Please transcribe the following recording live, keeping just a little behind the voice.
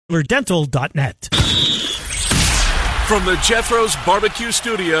MillerDental.net. From the Jethro's Barbecue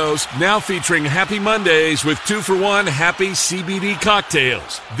Studios, now featuring Happy Mondays with 2-for-1 Happy CBD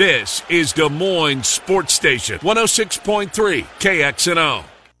cocktails. This is Des Moines Sports Station, 106.3 KXNO.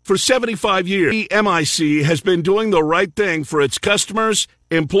 For 75 years, MIC has been doing the right thing for its customers,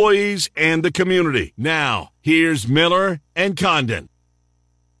 employees, and the community. Now, here's Miller and Condon.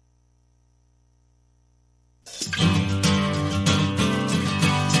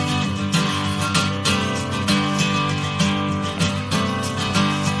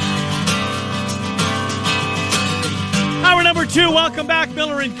 Hour number 2, welcome back,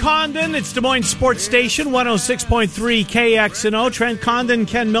 Miller and Condon. It's Des Moines Sports Station, 106.3 KXNO. Trent Condon,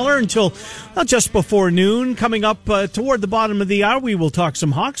 Ken Miller, until just before noon. Coming up toward the bottom of the hour, we will talk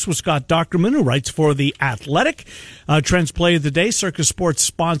some Hawks with Scott Dochterman, who writes for The Athletic. Trent's Play of the Day, Circus Sports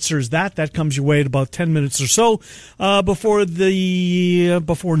sponsors that. That comes your way at about 10 minutes or so before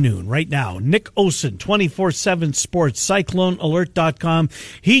noon. Right now, Nick Osen, 24/7 Sports, CycloneAlert.com.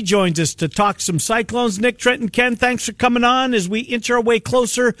 He joins us to talk some Cyclones. Nick, Trent, and Ken, thanks for coming on as we inch our way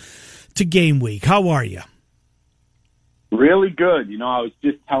closer to game week. How are you? Really good. You know, I was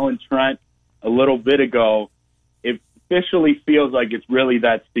just telling Trent a little bit ago, it officially feels like it's really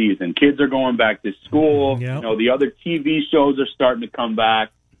that season. Kids are going back to school. Yep. You know, the other TV shows are starting to come back.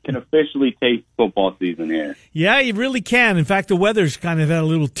 Can officially taste football season here. Yeah, you really can. In fact, the weather's kind of had a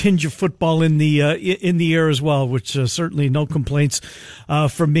little tinge of football in the air as well, which certainly no complaints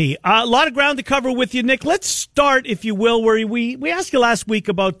from me. A lot of ground to cover with you, Nick. Let's start, if you will, where we asked you last week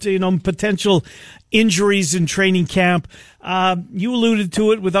about potential injuries in training camp. You alluded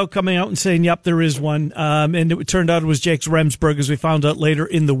to it without coming out and saying, "Yep, there is one." And it turned out it was Jake Remsburg, as we found out later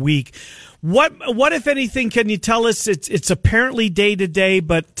in the week. What, if anything, can you tell us? It's apparently day to day,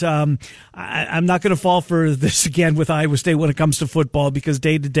 but I'm not going to fall for this again with Iowa State when it comes to football, because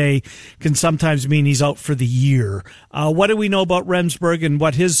day to day can sometimes mean he's out for the year. What do we know about Remsburg and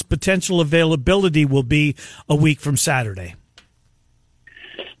what his potential availability will be a week from Saturday?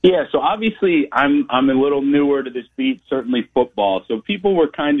 Yeah, so obviously I'm a little newer to this beat, certainly football. So people were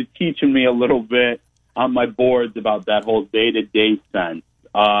kind of teaching me a little bit on my boards about that whole day-to-day sense.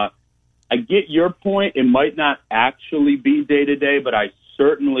 I get your point. It might not actually be day-to-day, but I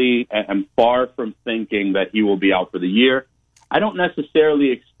certainly am far from thinking that he will be out for the year. I don't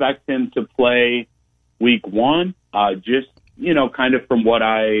necessarily expect him to play week one, just, kind of from what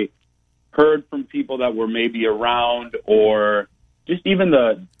I heard from people that were maybe around, or just even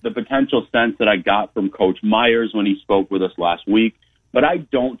the potential sense that I got from Coach Myers when he spoke with us last week. But I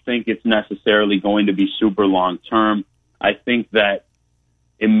don't think it's necessarily going to be super long-term. I think that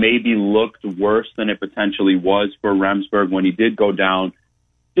it maybe looked worse than it potentially was for Remsburg when he did go down.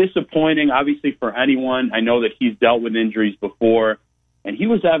 Disappointing, obviously, for anyone. I know that he's dealt with injuries before, and he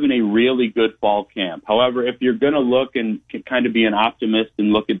was having a really good fall camp. However, if you're going to look and kind of be an optimist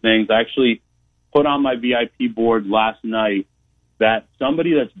and look at things, I actually put on my VIP board last night that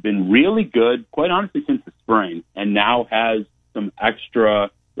somebody that's been really good, quite honestly, since the spring, and now has some extra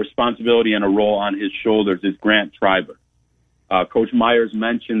responsibility and a role on his shoulders is Grant Treiber. Coach Myers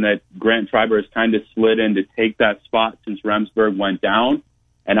mentioned that Grant Treiber has kind of slid in to take that spot since Remsburg went down.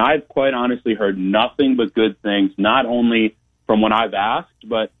 And I've quite honestly heard nothing but good things, not only from when I've asked,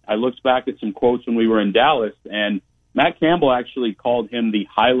 but I looked back at some quotes when we were in Dallas, and Matt Campbell actually called him the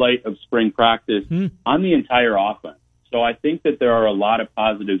highlight of spring practice on the entire offense. So I think that there are a lot of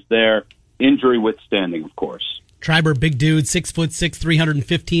positives there, injury withstanding, of course. Treiber, big dude, 6'6",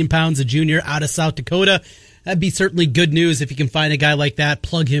 315 pounds, a junior out of South Dakota. That'd be certainly good news if you can find a guy like that,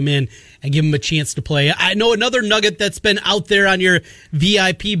 plug him in, and give him a chance to play. I know another nugget that's been out there on your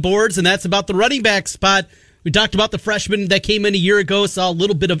VIP boards, and that's about the running back spot. We talked about the freshmen that came in a year ago, saw a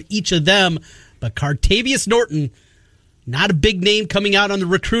little bit of each of them, but Cartavius Norton, not a big name coming out on the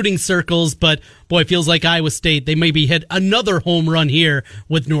recruiting circles, but boy, it feels like Iowa State, they maybe hit another home run here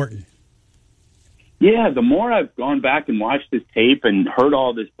with Norton. Yeah, the more I've gone back and watched this tape and heard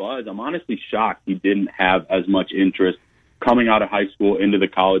all this buzz, I'm honestly shocked he didn't have as much interest coming out of high school into the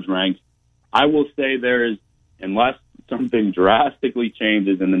college ranks. I will say there is, unless something drastically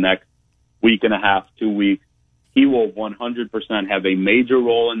changes in the next week and a half, 2 weeks, he will 100% have a major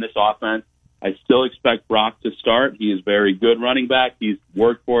role in this offense. I still expect Brock to start. He is very good running back. He's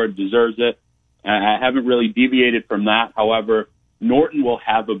worked for it, deserves it. I haven't really deviated from that. However, Norton will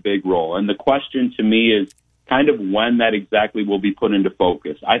have a big role. And the question to me is kind of when that exactly will be put into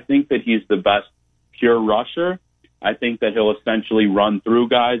focus. I think that he's the best pure rusher. I think that he'll essentially run through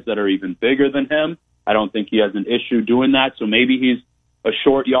guys that are even bigger than him. I don't think he has an issue doing that. So maybe he's a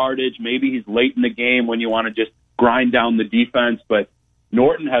short yardage. Maybe he's late in the game when you want to just grind down the defense. But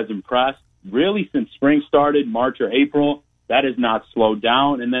Norton has impressed really since spring started, March or April. That has not slowed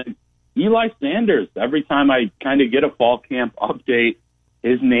down. And then Eli Sanders, every time I kind of get a fall camp update,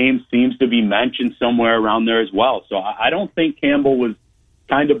 his name seems to be mentioned somewhere around there as well. So I don't think Campbell was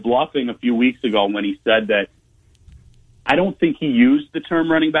kind of bluffing a few weeks ago when he said that. I don't think he used the term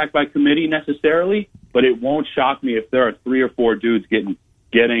running back by committee necessarily, but it won't shock me if there are 3 or 4 dudes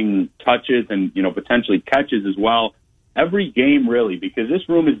getting touches and, potentially catches as well every game, really, because this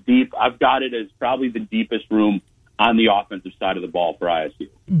room is deep. I've got it as probably the deepest room on the offensive side of the ball for ISU.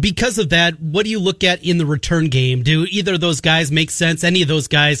 Because of that, what do you look at in the return game? Do either of those guys make sense? Any of those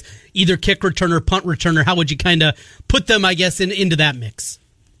guys, either kick returner, punt returner, how would you kind of put them, I guess, into that mix?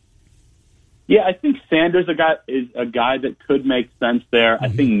 Yeah, I think Sanders is a guy that could make sense there. Mm-hmm. I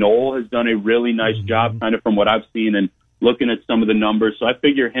think Knoll has done a really nice job kind of from what I've seen and looking at some of the numbers. So I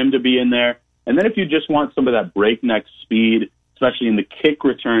figure him to be in there. And then if you just want some of that breakneck speed, especially in the kick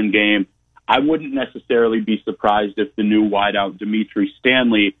return game, I wouldn't necessarily be surprised if the new wideout Dimitri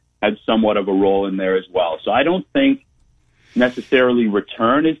Stanley had somewhat of a role in there as well. So I don't think necessarily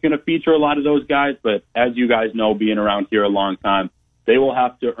return is going to feature a lot of those guys, but as you guys know, being around here a long time, they will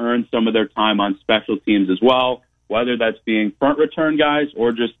have to earn some of their time on special teams as well, whether that's being front return guys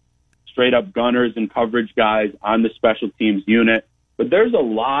or just straight up gunners and coverage guys on the special teams unit. But there's a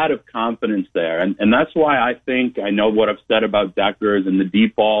lot of confidence there, and that's why I know what I've said about Deckers and the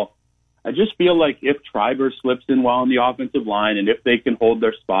deep ball. I just feel like if Triber slips in well on the offensive line and if they can hold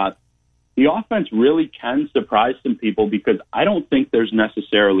their spot, the offense really can surprise some people because I don't think there's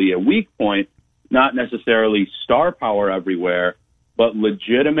necessarily a weak point, not necessarily star power everywhere, but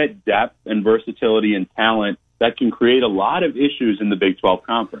legitimate depth and versatility and talent that can create a lot of issues in the Big 12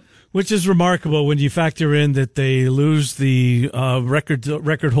 Conference. Which is remarkable when you factor in that they lose the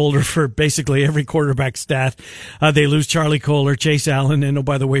record holder for basically every quarterback stat. They lose Charlie Kohler, Chase Allen, and, oh,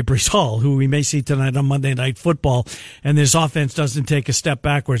 by the way, Breece Hall, who we may see tonight on Monday Night Football. And this offense doesn't take a step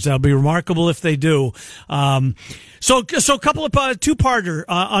backwards. That'll be remarkable if they do. So a couple of two-parter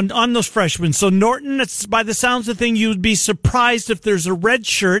on those freshmen. So Norton, it's, by the sounds of things, you'd be surprised if there's a red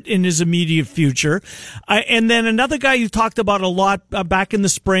shirt in his immediate future. And then another guy you talked about a lot back in the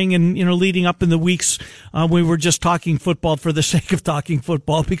spring and leading up in the weeks, we were just talking football for the sake of talking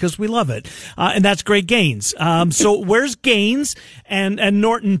football because we love it, and that's Greg Gaines. So where's Gaines and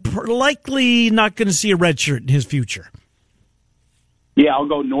Norton? Likely not going to see a red shirt in his future. Yeah, I'll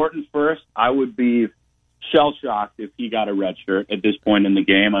go Norton first. I would be shell-shocked if he got a red shirt at this point in the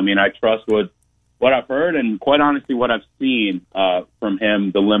game. I mean, I trust what I've heard and, quite honestly, what I've seen from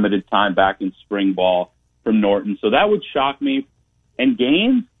him the limited time back in spring ball from Norton. So that would shock me. And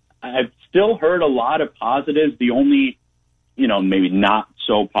Gaines, I've still heard a lot of positives. The only, maybe not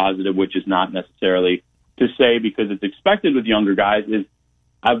so positive, which is not necessarily to say because it's expected with younger guys, is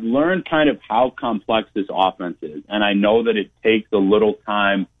I've learned kind of how complex this offense is. And I know that it takes a little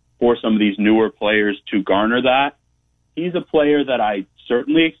time for some of these newer players to garner that. He's a player that I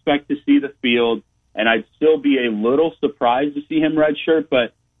certainly expect to see the field, and I'd still be a little surprised to see him redshirt,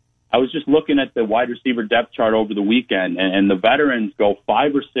 but I was just looking at the wide receiver depth chart over the weekend, and the veterans go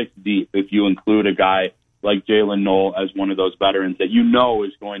 5 or 6 deep if you include a guy like Jalen Knoll as one of those veterans that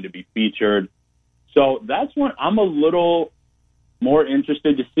is going to be featured. So that's one I'm a little more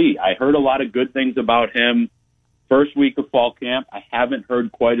interested to see. I heard a lot of good things about him first week of fall camp. I haven't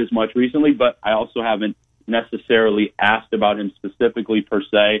heard quite as much recently, but I also haven't necessarily asked about him specifically per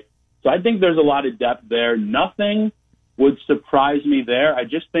se. So I think there's a lot of depth there. Nothing would surprise me there. I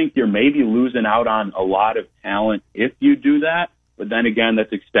just think you're maybe losing out on a lot of talent if you do that. But then again,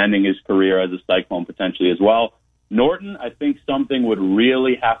 that's extending his career as a Cyclone potentially as well. Norton, I think something would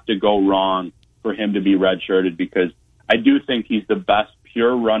really have to go wrong for him to be redshirted because I do think he's the best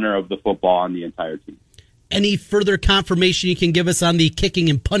pure runner of the football on the entire team. Any further confirmation you can give us on the kicking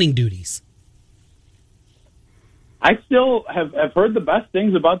and punting duties? I still have heard the best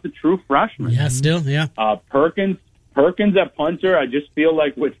things about the true freshman. Yeah, still, yeah. Perkins at punter, I just feel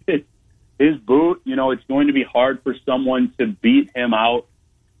like with his boot, it's going to be hard for someone to beat him out.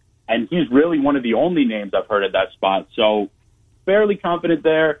 And he's really one of the only names I've heard at that spot. So fairly confident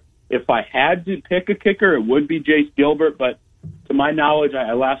there. If I had to pick a kicker, it would be Jace Gilbert. But to my knowledge,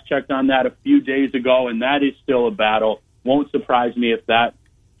 I last checked on that a few days ago, and that is still a battle. Won't surprise me if that,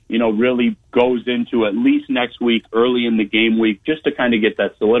 really goes into at least next week, early in the game week, just to kind of get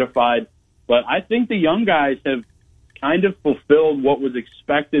that solidified. But I think the young guys have kind of fulfilled what was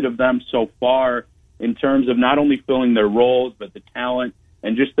expected of them so far in terms of not only filling their roles, but the talent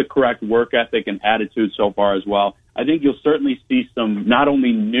and just the correct work ethic and attitude so far as well. I think you'll certainly see some not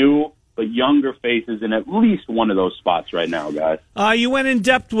only new, but but younger faces in at least one of those spots right now, guys. You went in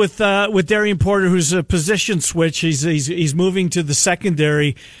depth with Darian Porter, who's a position switch. He's moving to the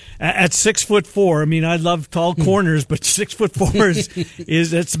secondary at 6'4". I mean, I love tall corners, but 6'4" is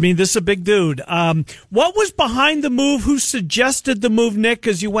this is a big dude. What was behind the move? Who suggested the move, Nick?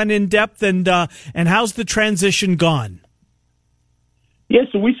 As you went in depth, and how's the transition gone? Yeah,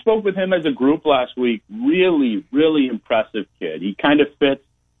 so we spoke with him as a group last week. Really, really impressive kid. He kind of fits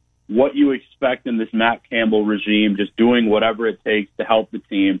what you expect in this Matt Campbell regime, just doing whatever it takes to help the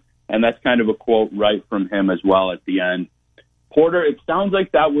team. And that's kind of a quote right from him as well at the end. Porter, it sounds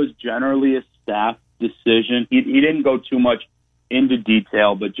like that was generally a staff decision. He didn't go too much into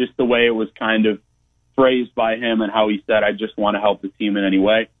detail, but just the way it was kind of phrased by him and how he said, I just want to help the team in any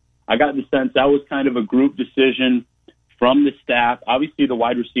way. I got the sense that was kind of a group decision from the staff. Obviously, the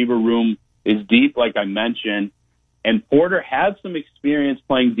wide receiver room is deep, like I mentioned, and Porter had some experience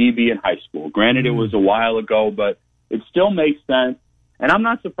playing DB in high school. Granted, it was a while ago, but it still makes sense, and I'm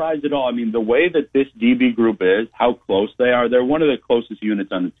not surprised at all. I mean, the way that this DB group is, how close they are, they're one of the closest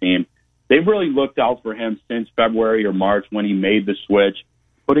units on the team. They've really looked out for him since February or March when he made the switch,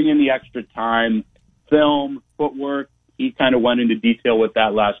 putting in the extra time, film, footwork. He kind of went into detail with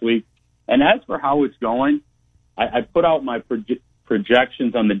that last week. And as for how it's going, I put out my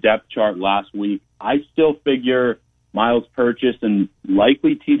projections on the depth chart last week. I still figure Miles Purchase and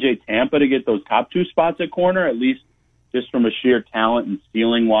likely TJ Tampa to get those top two spots at corner, at least just from a sheer talent and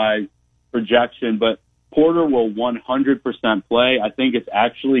ceiling-wise projection. But Porter will 100% play. I think it's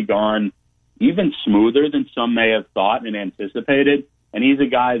actually gone even smoother than some may have thought and anticipated. And he's a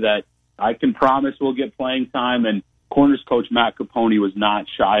guy that I can promise will get playing time. And corners coach Matt Capone was not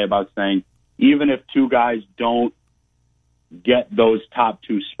shy about saying, even if two guys don't get those top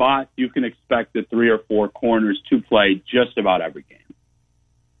two spots, you can expect the 3 or 4 corners to play just about every game.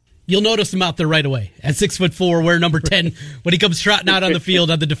 You'll notice him out there right away at 6'4", wearing number 10 when he comes trotting out on the field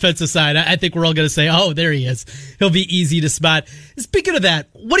on the defensive side. I think we're all going to say, oh, there he is. He'll be easy to spot. Speaking of that,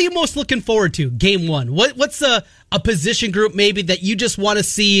 what are you most looking forward to game one? What's a position group maybe that you just want to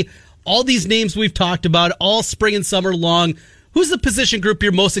see? All these names we've talked about all spring and summer long. Who's the position group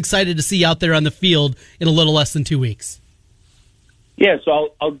you're most excited to see out there on the field in a little less than 2 weeks? Yeah, so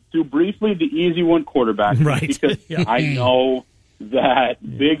I'll do briefly the easy one, quarterback. Right. Because I know that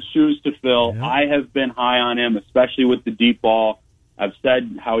big shoes to fill. Yeah. I have been high on him, especially with the deep ball. I've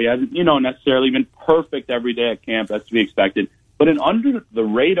said how he hasn't, necessarily been perfect every day at camp. That's to be expected. But an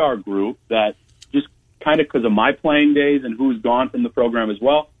under-the-radar group that just kind of because of my playing days and who's gone from the program as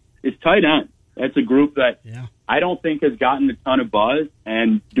well is tight end. That's a group that I don't think has gotten a ton of buzz.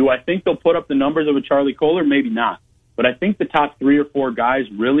 And do I think they'll put up the numbers of a Charlie Kolar? Maybe not. But I think the top 3 or 4 guys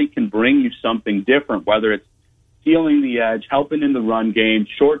really can bring you something different, whether it's stealing the edge, helping in the run game,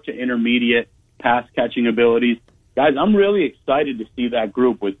 short to intermediate pass-catching abilities. Guys, I'm really excited to see that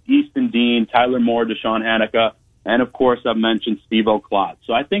group with Easton Dean, Tyler Moore, Deshaun Hanukkah, and, of course, I've mentioned Steve O'Clott.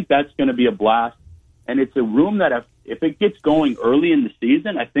 So I think that's going to be a blast. And it's a room that if it gets going early in the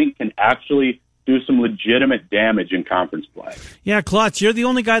season, I think can actually do some legitimate damage in conference play. Yeah, Klotz, you're the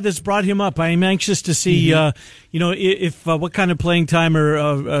only guy that's brought him up. I'm anxious to see, if what kind of playing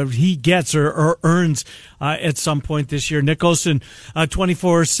time he gets or earns at some point this year. Nick Olson,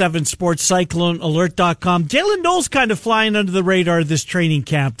 24/7 Sports, CycloneAlert.com. Jalen Knowles kind of flying under the radar this training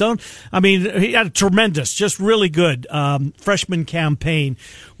camp. He had a tremendous, just really good freshman campaign.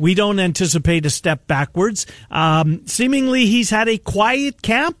 We don't anticipate a step backwards. Seemingly he's had a quiet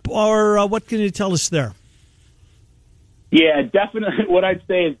camp, or what can you tell us there? Yeah, definitely. What I'd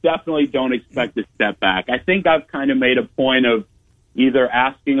say is definitely don't expect a step back. I think I've kind of made a point of either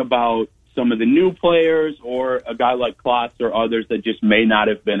asking about some of the new players or a guy like Klotz or others that just may not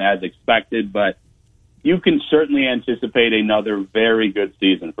have been as expected, but you can certainly anticipate another very good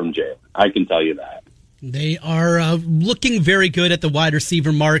season from Jalen. I can tell you that. They are looking very good at the wide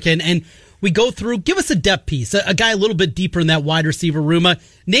receiver market, and we go through, give us a depth piece, a guy a little bit deeper in that wide receiver room, a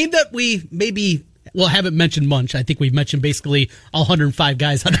name that we maybe haven't mentioned much. I think we've mentioned basically all 105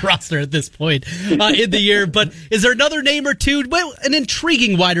 guys on the roster at this point in the year. But is there another name or two, an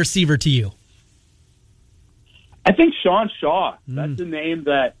intriguing wide receiver to you? I think Sean Shaw. That's a name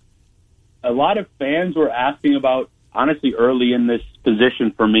that a lot of fans were asking about, honestly, early in this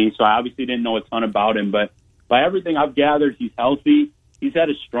position for me. So I obviously didn't know a ton about him. But by everything I've gathered, he's healthy. He's had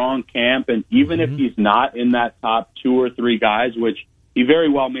a strong camp. And even if he's not in that top 2 or 3 guys, which he very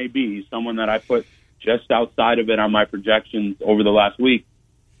well may be, he's someone that I put just outside of it on my projections over the last week.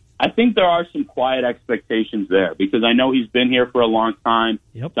 I think there are some quiet expectations there because I know he's been here for a long time.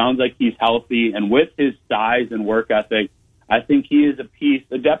 Yep. Sounds like he's healthy. And with his size and work ethic, I think he is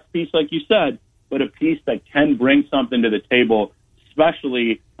a depth piece, like you said, but a piece that can bring something to the table,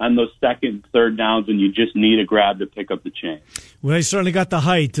 especially on those second, third downs when you just need a grab to pick up the chain. Well, he certainly got the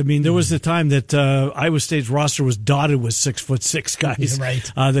height. I mean, there was the time that Iowa State's roster was dotted with 6'6" guys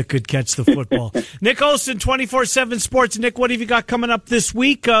that could catch the football. Nick Olson, 24/7 Sports. Nick, what have you got coming up this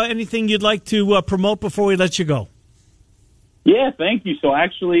week? Anything you'd like to promote before we let you go? Yeah, thank you. So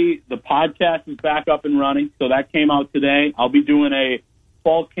actually, the podcast is back up and running. So that came out today. I'll be doing a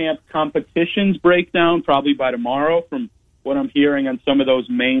fall camp competitions breakdown probably by tomorrow from what I'm hearing on some of those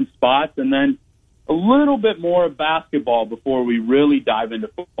main spots. And then a little bit more of basketball before we really dive into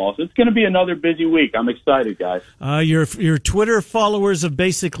football. So it's going to be another busy week. I'm excited, guys. Your Twitter followers have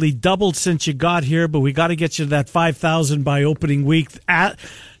basically doubled since you got here, but we got to get you to that 5,000 by opening week at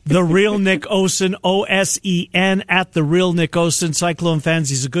The Real Nick Osen, OSEN, at The Real Nick Osen. Cyclone fans,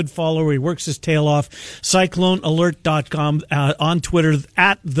 he's a good follower. He works his tail off. CycloneAlert.com, on Twitter,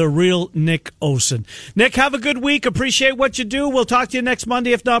 at The Real Nick Osen. Nick, have a good week. Appreciate what you do. We'll talk to you next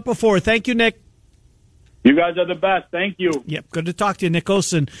Monday, if not before. Thank you, Nick. You guys are the best. Thank you. Yep, good to talk to you, Nick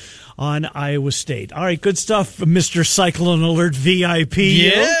Osen on Iowa State. All right, good stuff, Mr. Cyclone Alert VIP.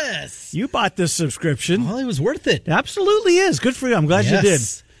 Yes. You bought this subscription. Well, it was worth it. Absolutely is. Good for you. I'm glad you did.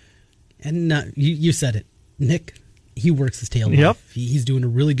 And you said it. Nick, he works his tail off. Yep. He's doing a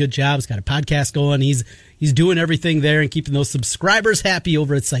really good job. He's got a podcast going. He's doing everything there and keeping those subscribers happy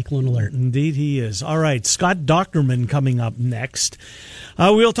over at Cyclone Alert. Indeed he is. All right, Scott Docterman coming up next.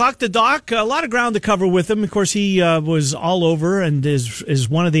 We'll talk to Doc. A lot of ground to cover with him. Of course, he was all over and is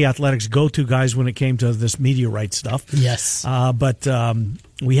one of the Athletics' go-to guys when it came to this media rights stuff. Yes. But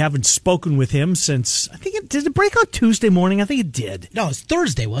we haven't spoken with him since, I think did it break out Tuesday morning? I think it did. No, it's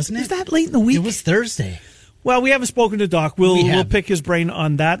Thursday, wasn't it? Is that late in the week? It was Thursday. Well, we haven't spoken to Doc. We'll pick his brain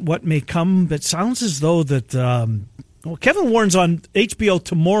on that, what may come. But it sounds as though that Kevin Warren's on HBO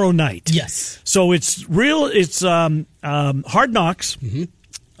tomorrow night. Yes. So it's real. It's Hard Knocks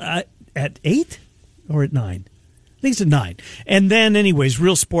at 8 or at 9. I think it's at 9. And then, anyways,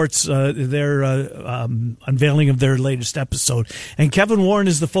 Real Sports, their unveiling of their latest episode. And Kevin Warren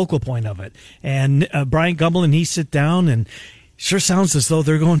is the focal point of it. And Brian Gumbel and he sit down, and sure sounds as though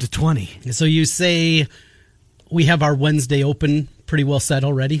they're going to 20. So you say we have our Wednesday open pretty well set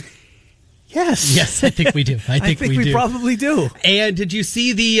already? Yes. Yes, I think we do. I think we do. Probably do. And did you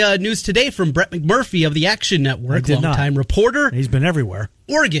see the news today from Brett McMurphy of the Action Network, longtime reporter? He's been everywhere.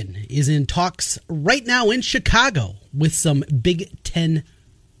 Oregon is in talks right now in Chicago with some Big Ten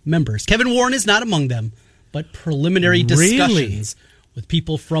members. Kevin Warren is not among them, but preliminary discussions with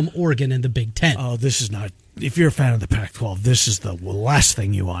people from Oregon and the Big Ten. Oh, this is not... If you're a fan of the Pac-12, this is the last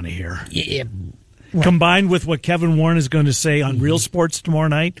thing you want to hear. Yeah. Right. Combined with what Kevin Warren is going to say on Real Sports tomorrow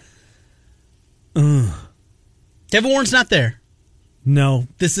night. Kevin Warren's not there. No.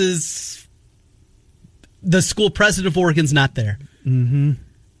 This is... The school president of Oregon's not there. Mm-hmm.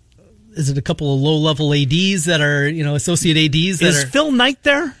 Is it a couple of low-level ADs that are, associate ADs that Is Phil Knight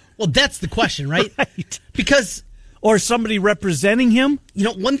there? Well, that's the question, right? Right. Because... Or somebody representing him?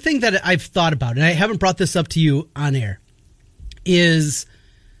 One thing that I've thought about, and I haven't brought this up to you on air, is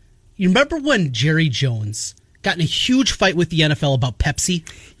you remember when Jerry Jones got in a huge fight with the NFL about Pepsi?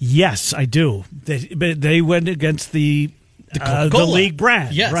 Yes, I do. They went against the league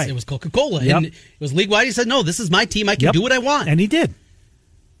brand. Yes, right. It was Coca-Cola. Yep. And it was league-wide. He said, no, this is my team. I can do what I want. And he did.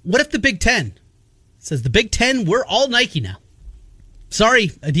 What if the Big Ten says, the Big Ten, we're all Nike now? Sorry,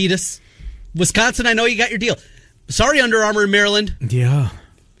 Adidas. Wisconsin, I know you got your deal. Sorry, Under Armour in Maryland. Yeah.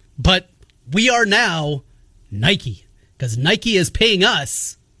 But we are now Nike because Nike is paying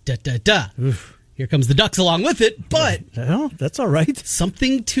us. Oof. Here comes the Ducks along with it, but well, that's all right.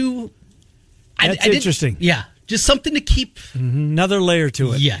 Something to... That's interesting. Yeah, just something to keep... Another layer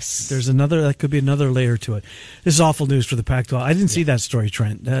to it. Yes. That could be another layer to it. This is awful news for the Pac-12. I didn't see that story,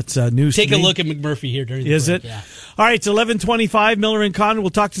 Trent. That's news Take to me. a look at McMurphy here during the Is break. it? Yeah. All right, it's 11:25. Miller and Condon. We'll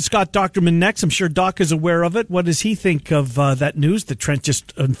talk to Scott Docterman next. I'm sure Doc is aware of it. What does he think of that news that Trent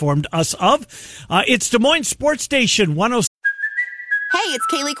just informed us of? It's Des Moines Sports Station 106. Hey, it's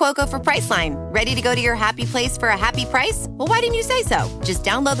Kaylee Cuoco for Priceline. Ready to go to your happy place for a happy price? Well, why didn't you say so? Just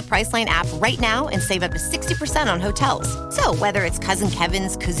download the Priceline app right now and save up to 60% on hotels. So whether it's Cousin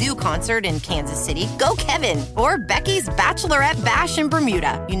Kevin's Kazoo Concert in Kansas City, go Kevin, or Becky's Bachelorette Bash in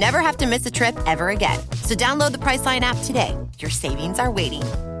Bermuda, you never have to miss a trip ever again. So download the Priceline app today. Your savings are waiting.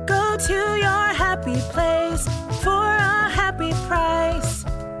 Go to your happy place for a happy price.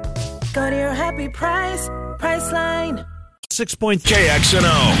 Go to your happy price, Priceline. 106.3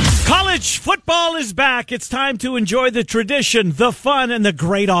 KXNO. College football is back. It's time to enjoy the tradition, the fun, and the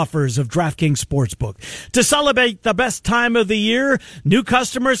great offers of DraftKings Sportsbook. To celebrate the best time of the year, new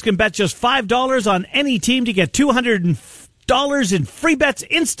customers can bet just $5 on any team to get $200 in free bets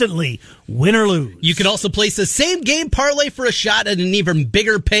instantly, win or lose. You can also place the same game parlay for a shot at an even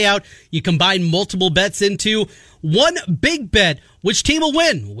bigger payout. You combine multiple bets into one big bet. Which team will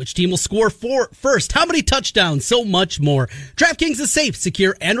win? Which team will score first? How many touchdowns? So much more. DraftKings is safe,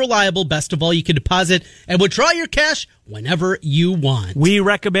 secure, and reliable. Best of all, you can deposit and withdraw your cash whenever you want. We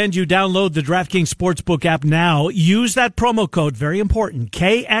recommend you download the DraftKings Sportsbook app now. Use that promo code, very important,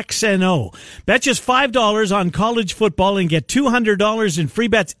 KXNO. Bet just $5 on college football and get $200 in free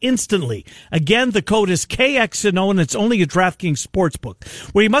bets instantly. Again, the code is KXNO, and it's only a DraftKings Sportsbook,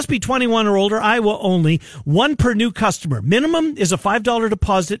 where you must be 21 or older, Iowa only, one per new customer. Minimum is a $5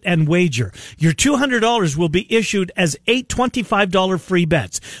 deposit and wager. Your $200 will be issued as 8 $25 free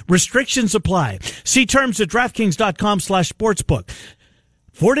bets. Restrictions apply. See terms at DraftKings.com/sportsbook.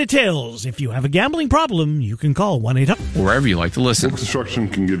 For details, if you have a gambling problem, you can call 1-800. Wherever you like to listen. Construction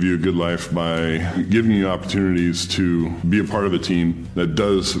can give you a good life by giving you opportunities to be a part of a team that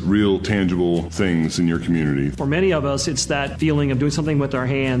does real, tangible things in your community. For many of us, it's that feeling of doing something with our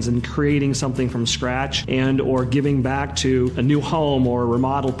hands and creating something from scratch and or giving back to a new home or a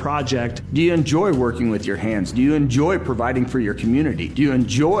remodel project. Do you enjoy working with your hands? Do you enjoy providing for your community? Do you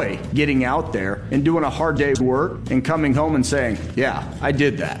enjoy getting out there and doing a hard day's work and coming home and saying, yeah, I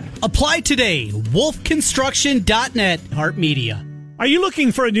did that? Apply today. wolfconstruction.net, Heart Media. Are you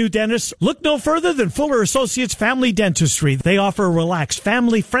looking for a new dentist? Look no further than Fuller Associates Family Dentistry. They offer a relaxed,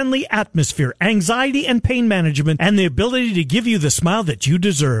 family-friendly atmosphere, anxiety and pain management, and the ability to give you the smile that you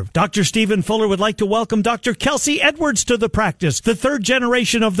deserve. Dr. Stephen Fuller would like to welcome Dr. Kelsey Edwards to the practice, the third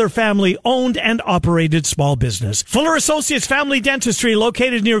generation of their family-owned and operated small business. Fuller Associates Family Dentistry,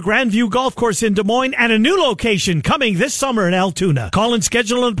 located near Grandview Golf Course in Des Moines, and a new location coming this summer in Altoona. Call and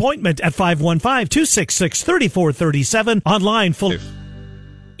schedule an appointment at 515-266-3437. Online, Fuller.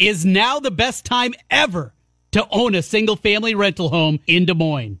 Is now the best time ever to own a single-family rental home in Des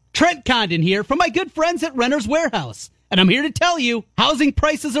Moines. Trent Condon here from my good friends at Renter's Warehouse. And I'm here to tell you, housing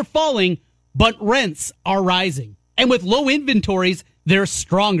prices are falling, but rents are rising. And with low inventories, they're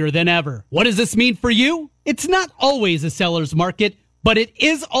stronger than ever. What does this mean for you? It's not always a seller's market, but it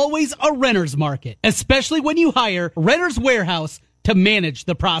is always a renter's market, especially when you hire Renter's Warehouse to manage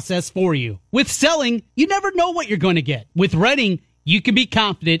the process for you. With selling, you never know what you're going to get. With renting, you can be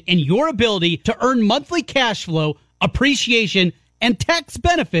confident in your ability to earn monthly cash flow, appreciation, and tax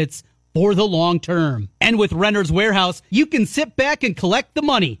benefits for the long term. And with Renter's Warehouse, you can sit back and collect the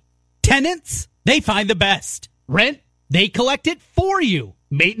money. Tenants, they find the best. Rent, they collect it for you.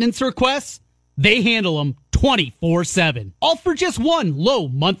 Maintenance requests, they handle them 24/7. All for just one low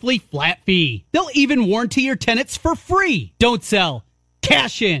monthly flat fee. They'll even warranty your tenants for free. Don't sell.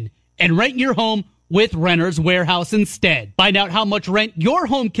 Cash in and rent your home with Renter's Warehouse instead. Find out how much rent your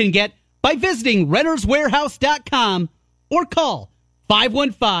home can get by visiting renterswarehouse.com or call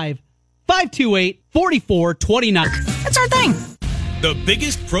 515-528-4429. That's our thing. The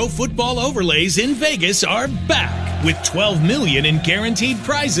biggest pro football overlays in Vegas are back with $12 million in guaranteed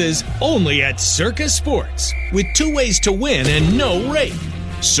prizes only at Circa Sports, with 2 ways to win and no rake.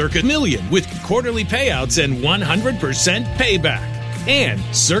 Circa Million with quarterly payouts and 100% payback. And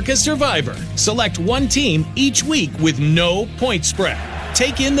Circa Survivor. Select one team each week with no point spread.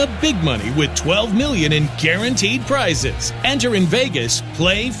 Take in the big money with $12 million in guaranteed prizes. Enter in Vegas.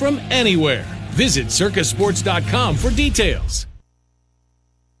 Play from anywhere. Visit circasports.com for details.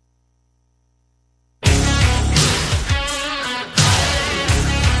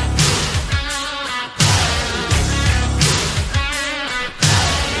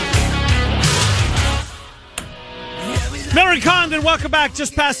 Mary Condon, welcome back.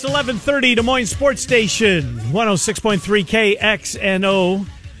 Just past 11:30, Des Moines Sports Station, 106.3 KXNO.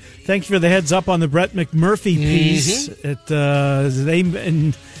 Thank you for the heads up on the Brett McMurphy piece. They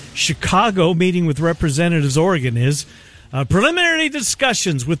in Chicago meeting with representatives. Oregon is preliminary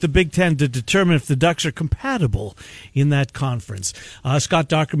discussions with the Big Ten to determine if the Ducks are compatible in that conference. Scott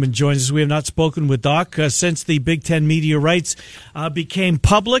Dockerman joins us. We have not spoken with Doc since the Big Ten media rights became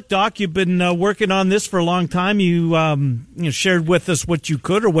public. Doc, you've been working on this for a long time. You shared with us what you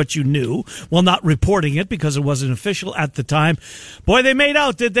could or what you knew. Well, not reporting it because it wasn't official at the time. Boy, they made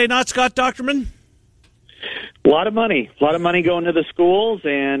out, did they not, Scott Dockerman? A lot of money going to the schools,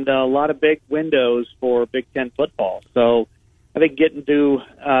 and a lot of big windows for Big Ten football. So I think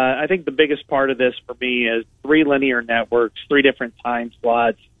I think the biggest part of this for me is 3 linear networks, 3 different time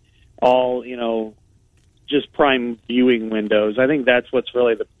slots, all, just prime viewing windows. I think that's what's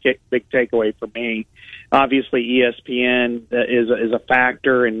really the big takeaway for me. Obviously, ESPN is a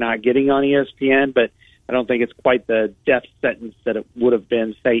factor in not getting on ESPN, but I don't think it's quite the death sentence that it would have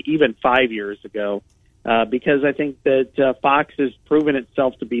been, say, even 5 years ago, because I think that Fox has proven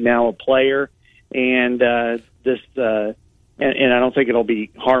itself to be now a player, and and I don't think it'll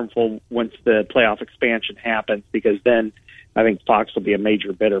be harmful once the playoff expansion happens, because then I think Fox will be a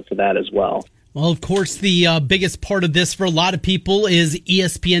major bidder for that as well. Well, of course, the biggest part of this for a lot of people is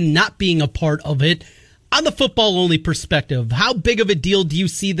ESPN not being a part of it. On the football-only perspective, how big of a deal do you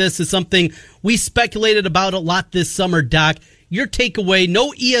see this as something we speculated about a lot this summer, Doc? Your takeaway,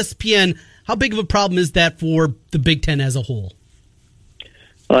 no ESPN, how big of a problem is that for the Big Ten as a whole?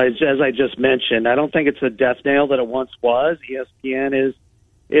 Well, as I just mentioned, I don't think it's a death nail that it once was. ESPN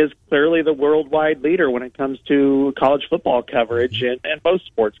is clearly the worldwide leader when it comes to college football coverage and most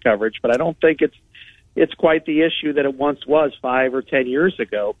sports coverage, but I don't think it's quite the issue that it once was 5 or 10 years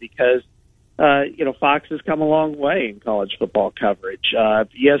ago, because Fox has come a long way in college football coverage.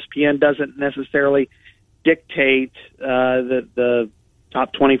 ESPN doesn't necessarily dictate the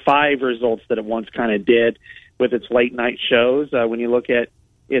top 25 results that it once kind of did with its late night shows. When you look at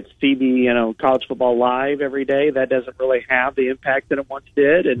its CB, College Football Live every day, that doesn't really have the impact that it once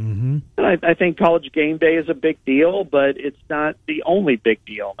did. And I think College Game Day is a big deal, but it's not the only big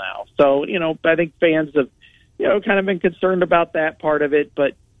deal now. So, I think fans have, kind of been concerned about that part of it,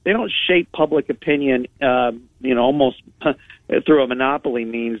 but they don't shape public opinion, almost through a monopoly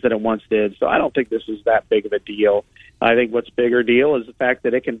means that it once did. So I don't think this is that big of a deal. I think what's bigger deal is the fact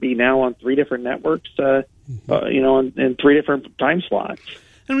that it can be now on 3 different networks, in 3 different time slots.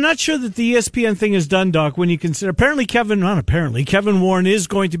 I'm not sure that the ESPN thing is done, Doc, when you consider Kevin Warren is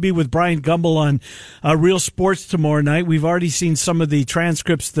going to be with Brian Gumbel on Real Sports tomorrow night. We've already seen some of the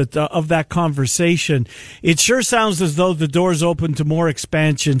transcripts of that conversation. It sure sounds as though the door's open to more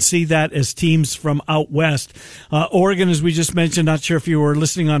expansion. See that as teams from out west. Oregon, as we just mentioned, not sure if you were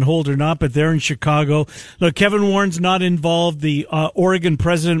listening on hold or not, but they're in Chicago. Look, Kevin Warren's not involved. The Oregon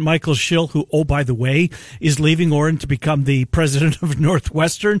president, Michael Schill, who, oh, by the way, is leaving Oregon to become the president of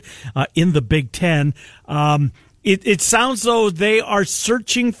Northwestern in the Big Ten. It sounds though they are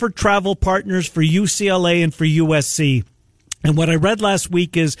searching for travel partners for UCLA and for USC. And what I read last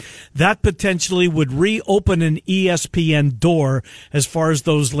week is that potentially would reopen an ESPN door as far as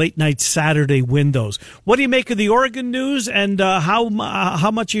those late night Saturday windows. What do you make of the Oregon news, and how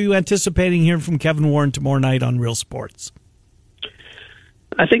much are you anticipating hearing from Kevin Warren tomorrow night on Real Sports?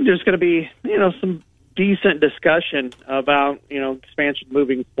 I think there's going to be, some decent discussion about, expansion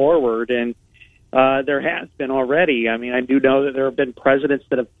moving forward. And there has been already. I mean, I do know that there have been presidents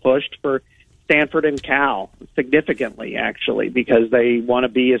that have pushed for Stanford and Cal significantly, actually, because they want to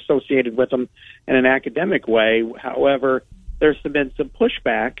be associated with them in an academic way. However, there's been some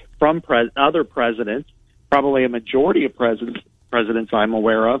pushback from other presidents, probably a majority of presidents I'm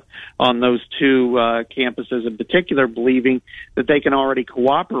aware of, on those 2 campuses in particular, believing that they can already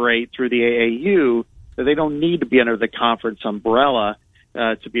cooperate through the AAU, that they don't need to be under the conference umbrella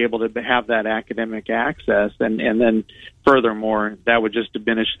to be able to have that academic access. And then furthermore, that would just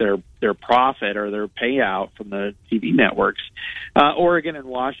diminish their profit or their payout from the TV networks. Oregon and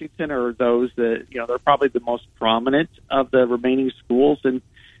Washington are those that, they're probably the most prominent of the remaining schools in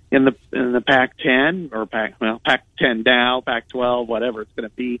the Pac-10 or Pac-10 now, Pac-12, whatever it's going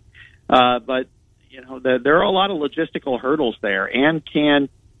to be. But, there are a lot of logistical hurdles there. And can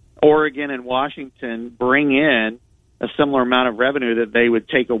Oregon and Washington bring in a similar amount of revenue that they would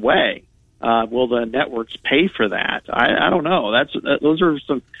take away? Will the networks pay for that? I don't know.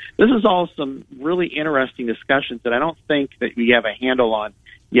 This is all some really interesting discussions that I don't think that we have a handle on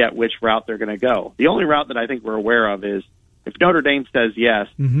yet which route they're going to go. The only route that I think we're aware of is if Notre Dame says yes,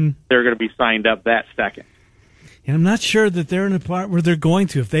 they're going to be signed up that second. And I'm not sure that they're in a part where they're going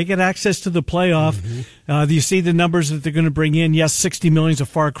to. If they get access to the playoff, do you see the numbers that they're going to bring in? Yes, $60 million is a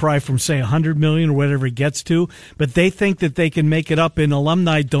far cry from, say, $100 million or whatever it gets to. But they think that they can make it up in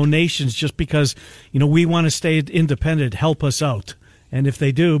alumni donations just because, we want to stay independent, help us out. And if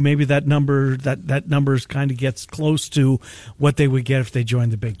they do, maybe that number kind of gets close to what they would get if they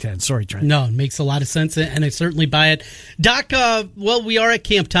joined the Big Ten. Sorry, Trent. No, it makes a lot of sense, and I certainly buy it. Doc, we are at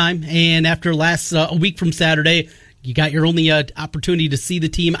camp time, and after a week from Saturday, you got your only opportunity to see the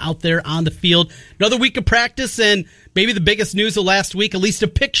team out there on the field. Another week of practice, and maybe the biggest news of last week, at least a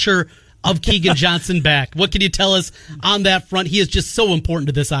picture of Keegan Johnson back. What can you tell us on that front? He is just so important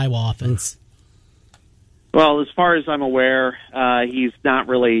to this Iowa offense. Well, as far as I'm aware, he's not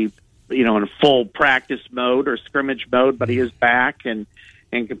really, in full practice mode or scrimmage mode, but he is back, and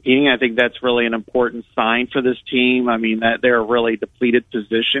and competing. I think that's really an important sign for this team. I mean, that they're a really depleted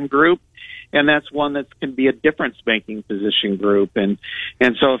position group, and that's one that can be a difference-making position group. And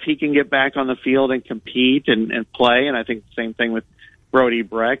so if he can get back on the field and compete and play, and I think the same thing with Brody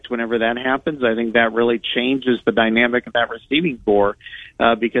Brecht, whenever that happens, I think that really changes the dynamic of that receiving corps,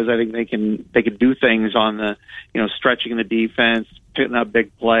 because I think they can do things on the, stretching the defense, putting up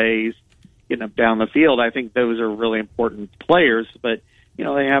big plays, getting up down the field. I think those are really important players, but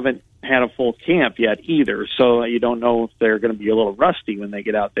they haven't had a full camp yet either, so you don't know if they're going to be a little rusty when they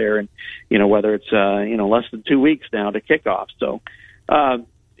get out there, and whether it's less than 2 weeks now to kick off. So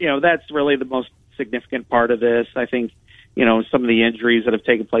that's really the most significant part of this. I think some of the injuries that have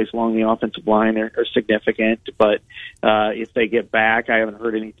taken place along the offensive line are significant, but if they get back, I haven't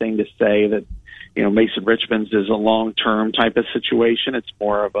heard anything to say that Mason Richmond's is a long-term type of situation. It's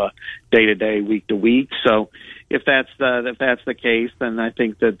more of a day-to-day, week-to-week. So if that's the case, then I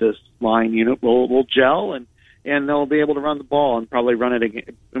think that this line unit will gel and they'll be able to run the ball and probably run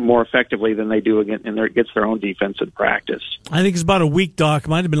it more effectively than they do against their own defense in practice. I think it's about a week, Doc. It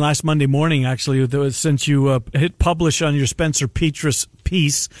might have been last Monday morning, actually, since you hit publish on your Spencer Petras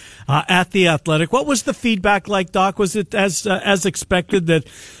piece at The Athletic. What was the feedback like, Doc? Was it as expected that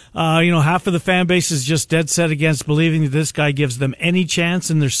half of the fan base is just dead set against believing that this guy gives them any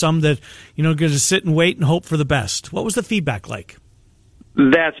chance, and there's some that going to sit and wait and hope for the best? What was the feedback like?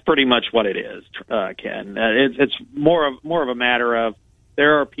 That's pretty much what it is, Ken. It's more of a matter of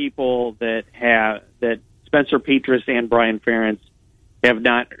there are people that Spencer Petras and Brian Ferentz have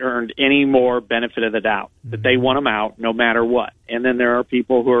not earned any more benefit of the doubt, that they want him out no matter what. And then there are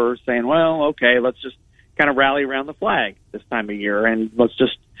people who are saying, well, okay, let's just kind of rally around the flag this time of year and let's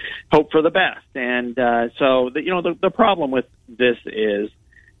just hope for the best. And the problem with this is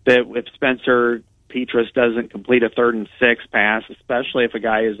that if Spencer Petras doesn't complete a 3rd and 6 pass, especially if a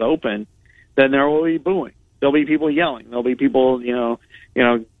guy is open, then there will be booing. There'll be people yelling. There'll be people,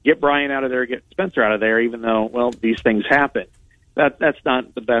 get Brian out of there, get Spencer out of there, even though, well, these things happen. That's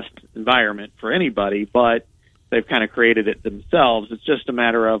not the best environment for anybody, but they've kind of created it themselves. It's just a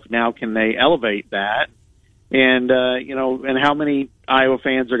matter of now can they elevate that? And, and how many Iowa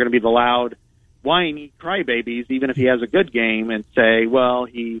fans are going to be the loud, whiny crybabies, even if he has a good game, and say, well,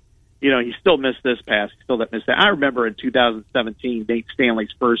 he still missed this pass, he still missed that. I remember in 2017, Nate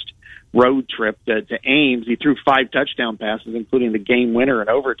Stanley's first road trip to Ames, he threw 5 touchdown passes, including the game winner in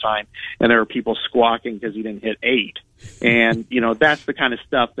overtime, and there were people squawking because he didn't hit 8. And, that's the kind of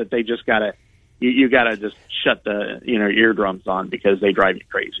stuff that they just you got to just shut the eardrums on because they drive you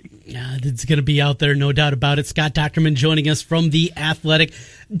crazy. Yeah, it's going to be out there, no doubt about it. Scott Dochterman joining us from The Athletic.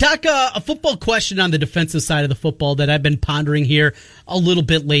 Doc, a football question on the defensive side of the football that I've been pondering here a little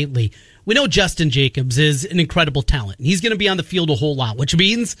bit lately. We know Justin Jacobs is an incredible talent. He's going to be on the field a whole lot, which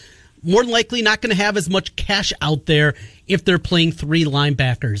means more than likely not going to have as much cash out there if they're playing 3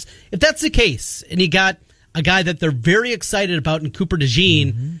 linebackers. If that's the case, and you got a guy that they're very excited about in Cooper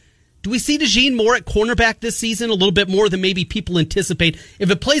DeJean, do we see DeJean more at cornerback this season, a little bit more than maybe people anticipate?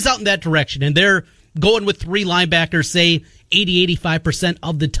 If it plays out in that direction and they're going with 3 linebackers, say 80-85%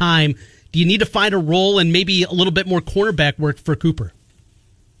 of the time, do you need to find a role and maybe a little bit more cornerback work for Cooper?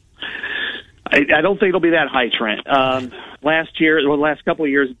 I don't think it'll be that high, Trent. Last couple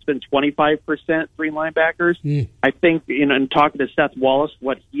of years, it's been 25% 3 linebackers. I think, in talking to Seth Wallace,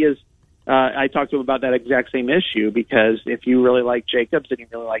 what he is, I talked to him about that exact same issue, because if you really like Jacobs and you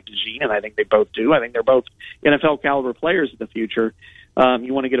really like DeJean, and I think they both do, I think they're both NFL caliber players in the future,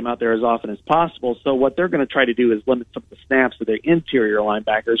 you want to get them out there as often as possible. So what they're going to try to do is limit some of the snaps of the interior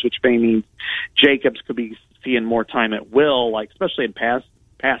linebackers, which may mean Jacobs could be seeing more time at will, like especially in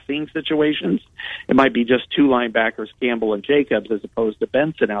passing situations. It might be just 2 linebackers, Campbell and Jacobs, as opposed to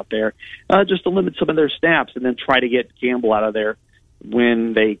Benson out there, just to limit some of their snaps and then try to get Campbell out of there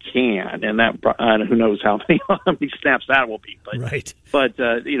when they can. And that, who knows how many snaps that will be. But, right. But,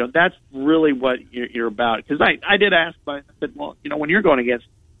 that's really what you're about. Because I did ask, I said, well, when you're going against,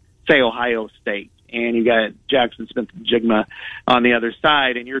 say, Ohio State, and you got Jackson Smith-Njigba on the other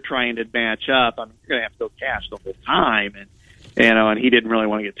side, and you're trying to match up, I mean, you're going to have to go cash the whole time. And, and he didn't really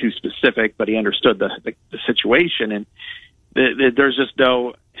want to get too specific, but he understood the situation. And there's just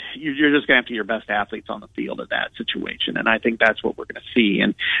you're just going to have to get your best athletes on the field at that situation. And I think that's what we're going to see.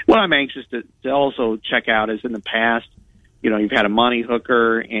 And what I'm anxious to also check out is in the past, you've had a Monty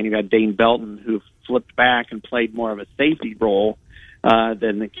Hooker and you've had Dane Belton who flipped back and played more of a safety role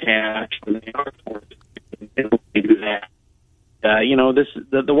than the catch. They do that.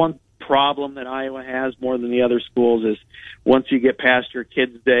 The one problem that Iowa has more than the other schools is once you get past your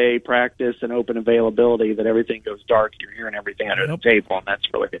kids' day practice and open availability, that everything goes dark. You're hearing everything under the table, and that's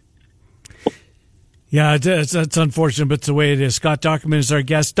really it. Yeah, that's unfortunate, but it's the way it is. Scott Dochterman is our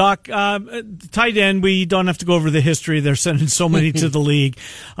guest. Doc, tight end, we don't have to go over the history. They're sending so many to the league.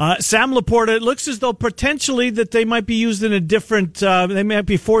 Sam Laporta, it looks as though potentially that they might be used in a different, they might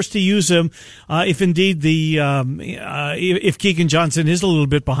be forced to use him if indeed if Keegan Johnson is a little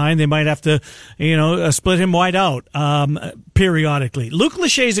bit behind, they might have to, split him wide out periodically. Luke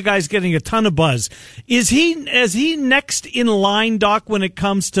Lachey is a guy who's getting a ton of buzz. Is he next in line, Doc, when it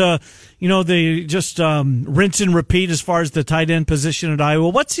comes to, they just rinse and repeat as far as the tight end position at Iowa?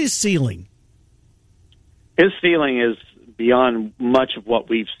 What's his ceiling? His ceiling is beyond much of what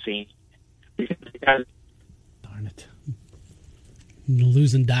we've seen. Darn it. You're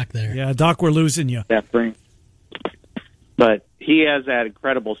losing Doc there. Yeah, Doc, we're losing you. But he has that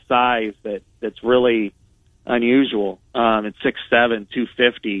incredible size that's really unusual. At 6'7",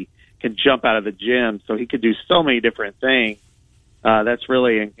 250, can jump out of the gym, so he could do so many different things. That's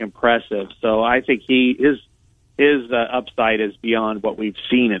really impressive. So I think his upside is beyond what we've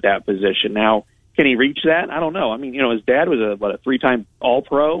seen at that position. Now, can he reach that? I don't know. I mean, his dad was a 3-time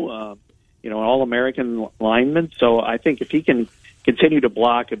All-Pro, an All-American lineman. So I think if he can continue to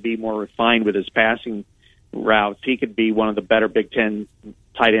block and be more refined with his passing routes, he could be one of the better Big Ten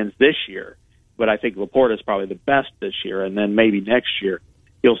tight ends this year. But I think Laporta is probably the best this year, and then maybe next year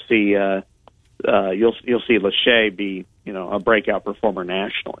you'll see Lachey be a breakout performer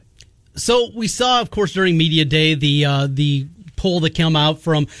nationally. So we saw, of course, during media day the poll that came out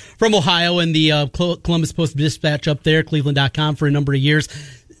from Ohio and the Columbus Post-Dispatch up there, Cleveland.com, for a number of years.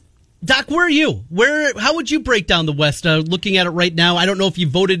 Doc, where are you? How would you break down the West? Looking at it right now, I don't know if you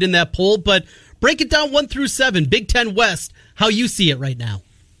voted in that poll, but break it down 1 through 7, Big Ten West, how you see it right now.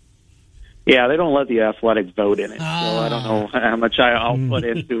 Yeah, they don't let the Athletic vote in it, so I don't know how much I'll put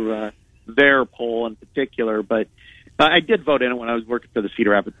into their poll in particular, but I did vote in it when I was working for the Cedar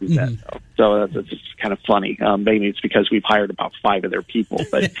Rapids Gazette, so that's just kind of funny. Maybe it's because we've hired about 5 of their people,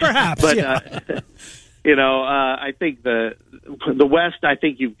 but perhaps. But I think the West. I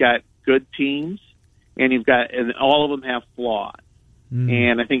think you've got good teams, and all of them have flaws.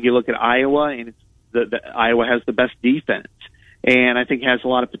 And I think you look at Iowa, and Iowa has the best defense, and I think has a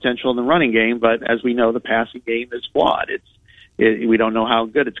lot of potential in the running game. But as we know, the passing game is flawed. We don't know how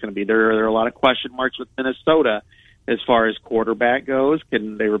good it's going to be. There are a lot of question marks with Minnesota as far as quarterback goes.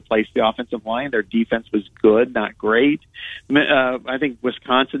 Can they replace the offensive line? Their defense was good, not great. I think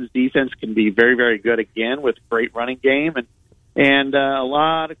Wisconsin's defense can be very, very good again with great running game, and a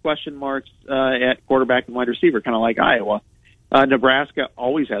lot of question marks at quarterback and wide receiver, kind of like Iowa. Nebraska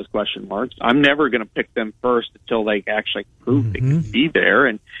always has question marks. I'm never going to pick them first until they actually prove they can be there.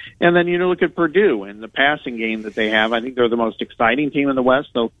 And then look at Purdue and the passing game that they have. I think they're the most exciting team in the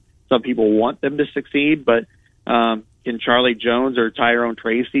West, so some people want them to succeed. But can Charlie Jones or Tyrone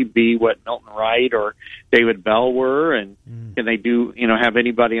Tracy be what Milton Wright or David Bell were? And can they have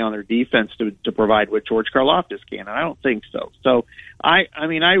anybody on their defense to provide what George Karlaftis can? And I don't think so. So I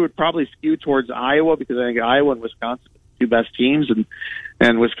would probably skew towards Iowa because I think Iowa and Wisconsin are the 2 best teams,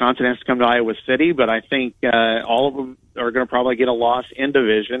 and Wisconsin has to come to Iowa City. But I think all of them are going to probably get a loss in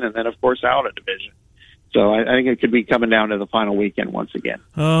division, and then of course out of division. So I think it could be coming down to the final weekend once again.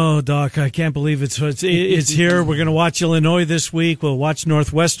 Oh, Doc, I can't believe it's here. We're going to watch Illinois this week. We'll watch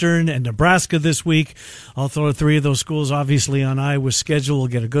Northwestern and Nebraska this week. I'll throw 3 of those schools, obviously, on Iowa's schedule. We'll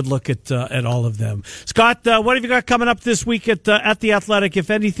get a good look at all of them. Scott, what have you got coming up this week at The Athletic? If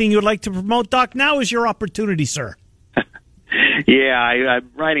anything you would like to promote, Doc, now is your opportunity, sir. Yeah,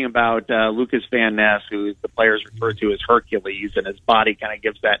 I'm writing about Lucas Van Ness, who the players refer to as Hercules, and his body kind of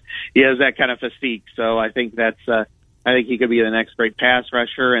gives that. He has that kind of physique, so I think I think he could be the next great pass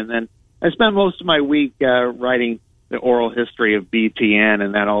rusher. And then I spent most of my week writing the oral history of BTN,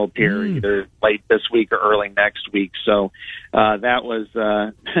 and that'll appear either late this week or early next week. So that was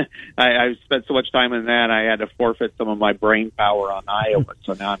I spent so much time in that I had to forfeit some of my brain power on Iowa.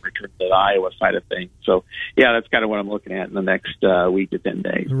 So now I'm returning to the Iowa side of things. So yeah, that's kind of what I'm looking at in the next week to 10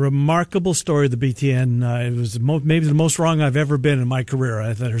 days. A remarkable story of the BTN. It was maybe the most wrong I've ever been in my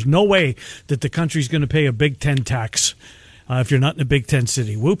career. There's no way that the country's going to pay a Big Ten tax. If you're not in a Big Ten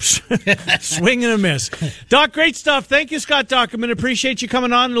city. Whoops. Swing and a miss. Doc, great stuff. Thank you, Scott Dochterman. Appreciate you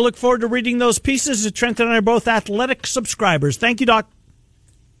coming on, and look forward to reading those pieces. Trent and I are both Athletic subscribers. Thank you, Doc.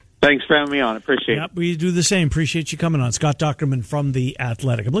 Thanks for having me on. Appreciate it. We do the same. Appreciate you coming on. Scott Dochterman from The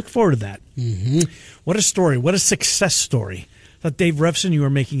Athletic. I'm looking forward to that. What a story. What a success story. I thought, Dave Revson, you were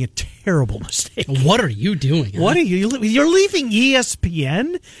making a terrible mistake. What are you doing? What are you? You're leaving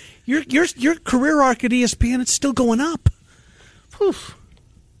ESPN? Your career arc at ESPN, it's still going up. Whew.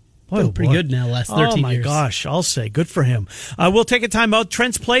 Boy, pretty good now, last 13 years. Oh, my gosh, I'll say. Good for him. We'll take a time out.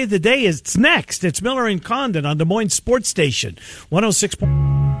 Trent's Play of the Day is next. It's Miller and Condon on Des Moines Sports Station, 106.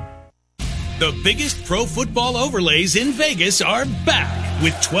 The biggest pro football overlays in Vegas are back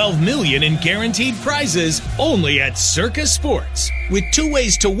with $12 million in guaranteed prizes only at Circa Sports, with 2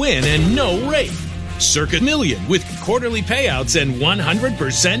 ways to win and no rate. Circa Million with quarterly payouts and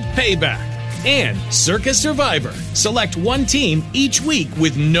 100% payback. And Circa Survivor. Select one team each week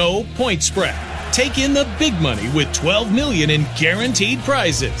with no point spread. Take in the big money with $12 million in guaranteed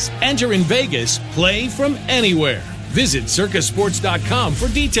prizes. Enter in Vegas. Play from anywhere. Visit circasports.com for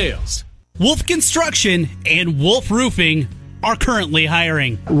details. Wolf Construction and Wolf Roofing are currently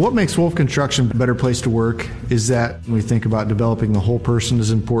hiring. What makes Wolf Construction a better place to work is that when we think about developing the whole person is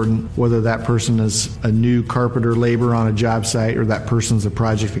important, whether that person is a new carpenter laborer on a job site or that person's a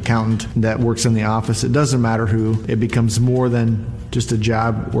project accountant that works in the office. It doesn't matter who. It becomes more than just a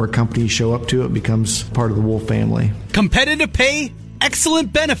job or a company you show up to. It becomes part of the Wolf family. Competitive pay,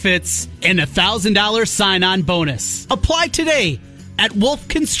 excellent benefits, and a $1,000 sign-on bonus. Apply today at Wolf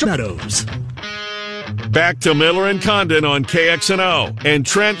Construction. Back to Miller and Condon on KXNO and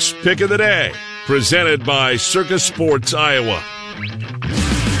Trent's Pick of the Day, presented by Circa Sports Iowa.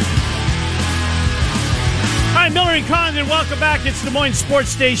 Hi, Miller and Condon, welcome back. It's Des Moines Sports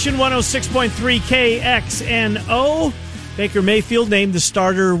Station, 106.3 KXNO. Baker Mayfield named the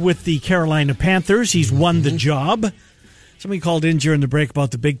starter with the Carolina Panthers. He's won the job. Somebody called in during the break about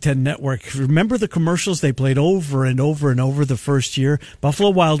the Big Ten Network. Remember the commercials they played over and over and over the first year?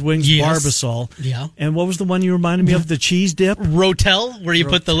 Buffalo Wild Wings, yes. Barbasol. Yeah. And what was the one you reminded me of? The cheese dip? Rotel, where you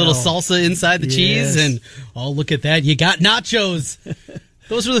put the little salsa inside the cheese. And, oh, look at that. You got nachos.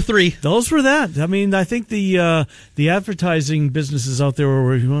 Those were the 3. Those were that. I mean, I think the advertising businesses out there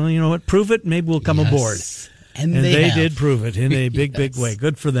were, well, you know what, prove it, maybe we'll come aboard. And they did prove it in a big, big way.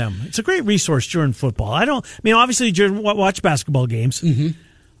 Good for them. It's a great resource during football. Obviously, during watch basketball games.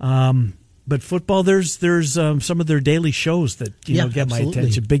 Mm-hmm. But football, there's some of their daily shows that get my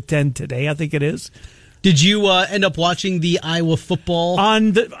attention. Big Ten Today, I think it is. Did you end up watching the Iowa football?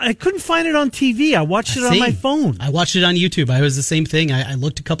 I couldn't find it on TV. I watched it on my phone. I watched it on YouTube. I was the same thing. I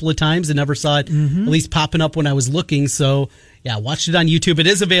looked a couple of times and never saw it at least popping up when I was looking. So, yeah, watched it on YouTube. It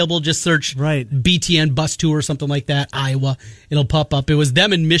is available. Just search BTN Bus Tour or something like that, Iowa. It'll pop up. It was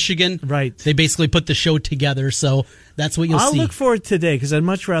them in Michigan. Right. They basically put the show together. So that's what you'll see. I'll look for it today because I'd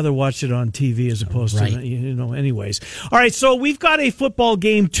much rather watch it on TV as opposed to, anyways. All right, so we've got a football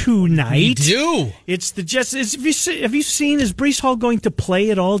game tonight. We do. It's the Jets. Have you seen, is Breece Hall going to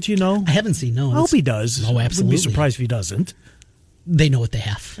play at all? Do you know? I haven't seen, no. I hope he does. Oh, absolutely. I wouldn't be surprised if he doesn't. They know what they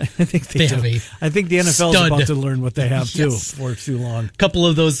have. I think they do. I think the NFL is about to learn what they have, too, for too long. A couple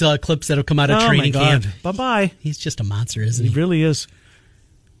of those clips that have come out of training camp. Bye-bye. He's just a monster, isn't he? He really is.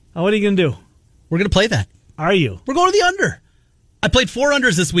 What are you going to do? We're going to play that. Are you? We're going to the under. I played 4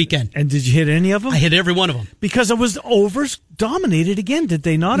 unders this weekend. And did you hit any of them? I hit every one of them. Because it was overs dominated again, did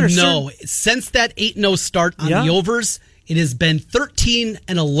they not? No. Since that 8-0 start on the overs, it has been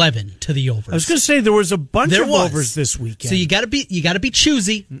 13-11 to the overs. I was going to say there was a bunch of overs this weekend. So you got to be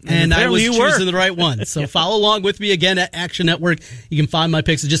choosy, and I was choosing the right one. So follow along with me again at Action Network. You can find my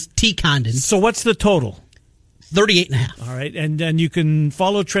picks at just T Condon. So what's the total? 38.5. All right, and you can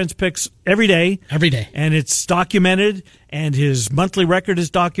follow Trent's picks every day. Every day. And it's documented, and his monthly record is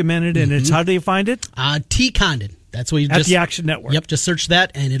documented, and it's, how do you find it? T Condon. That's what you at the Action Network. Yep, just search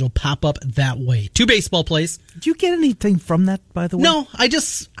that, and it'll pop up that way. 2 baseball plays. Did you get anything from that, by the way? No,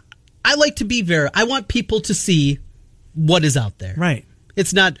 I like to be I want people to see what is out there. Right.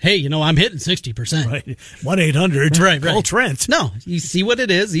 It's not, hey, I'm hitting 60%. Right. 1-800. Right. Call Trent. No, you see what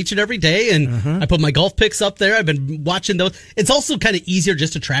it is each and every day, and I put my golf picks up there. I've been watching those. It's also kind of easier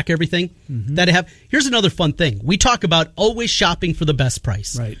just to track everything that I have. Here's another fun thing. We talk about always shopping for the best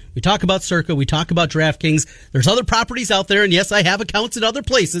price. Right. We talk about Circa. We talk about DraftKings. There's other properties out there, and yes, I have accounts in other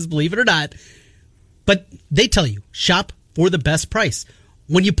places, believe it or not. But they tell you, shop for the best price.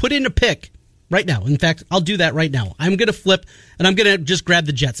 When you put in a pick, right now. In fact, I'll do that right now. I'm going to flip, and I'm going to just grab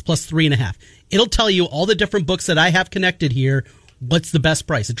the Jets plus 3.5. It'll tell you all the different books that I have connected here. What's the best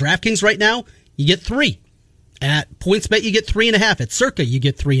price? At DraftKings right now, you get 3. At PointsBet, you get 3.5. At Circa, you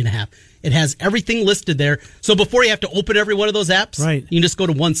get 3.5. It has everything listed there. So before you have to open every one of those apps, you can just go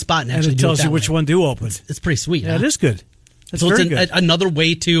to one spot and actually it tells you which one to open. It's pretty sweet. Yeah, it is good. So it's another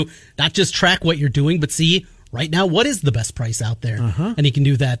way to not just track what you're doing, but see right now, what is the best price out there? And you can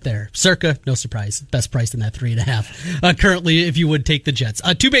do that there. Circa, no surprise, best price in that 3.5. Currently, if you would take the Jets.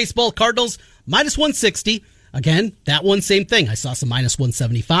 2 baseball, Cardinals, minus 160 Again, that one, same thing. I saw some minus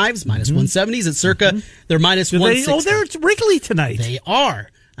 175s, minus 170s at Circa. They're minus 160. They're at Wrigley tonight. They are.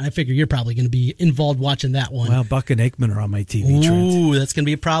 And I figure you're probably going to be involved watching that one. Well, Buck and Aikman are on my TV. Ooh, that's going to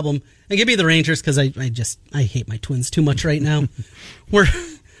be a problem. And give me the Rangers because I hate my Twins too much right now. We're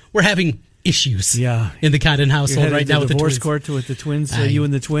having issues in the Condon household right now with the Twins. Divorce court with the Twins, you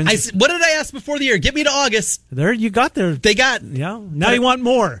and the Twins. What did I ask before the year? Get me to August. There, you got there. They got. Yeah. Now you want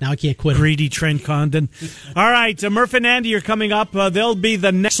more. Now I can't quit. Greedy Trent Condon. All right, Murph and Andy are coming up. They'll be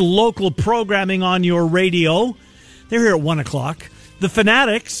the next local programming on your radio. They're here at 1 o'clock. The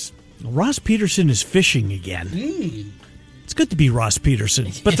Fanatics. Ross Peterson is fishing again. It's good to be Ross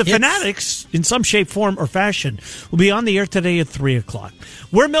Peterson. But the Fanatics, in some shape, form, or fashion, will be on the air today at 3 o'clock.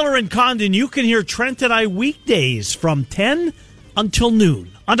 We're Miller and Condon. You can hear Trent and I weekdays from 10 until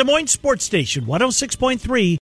noon on Des Moines Sports Station 106.3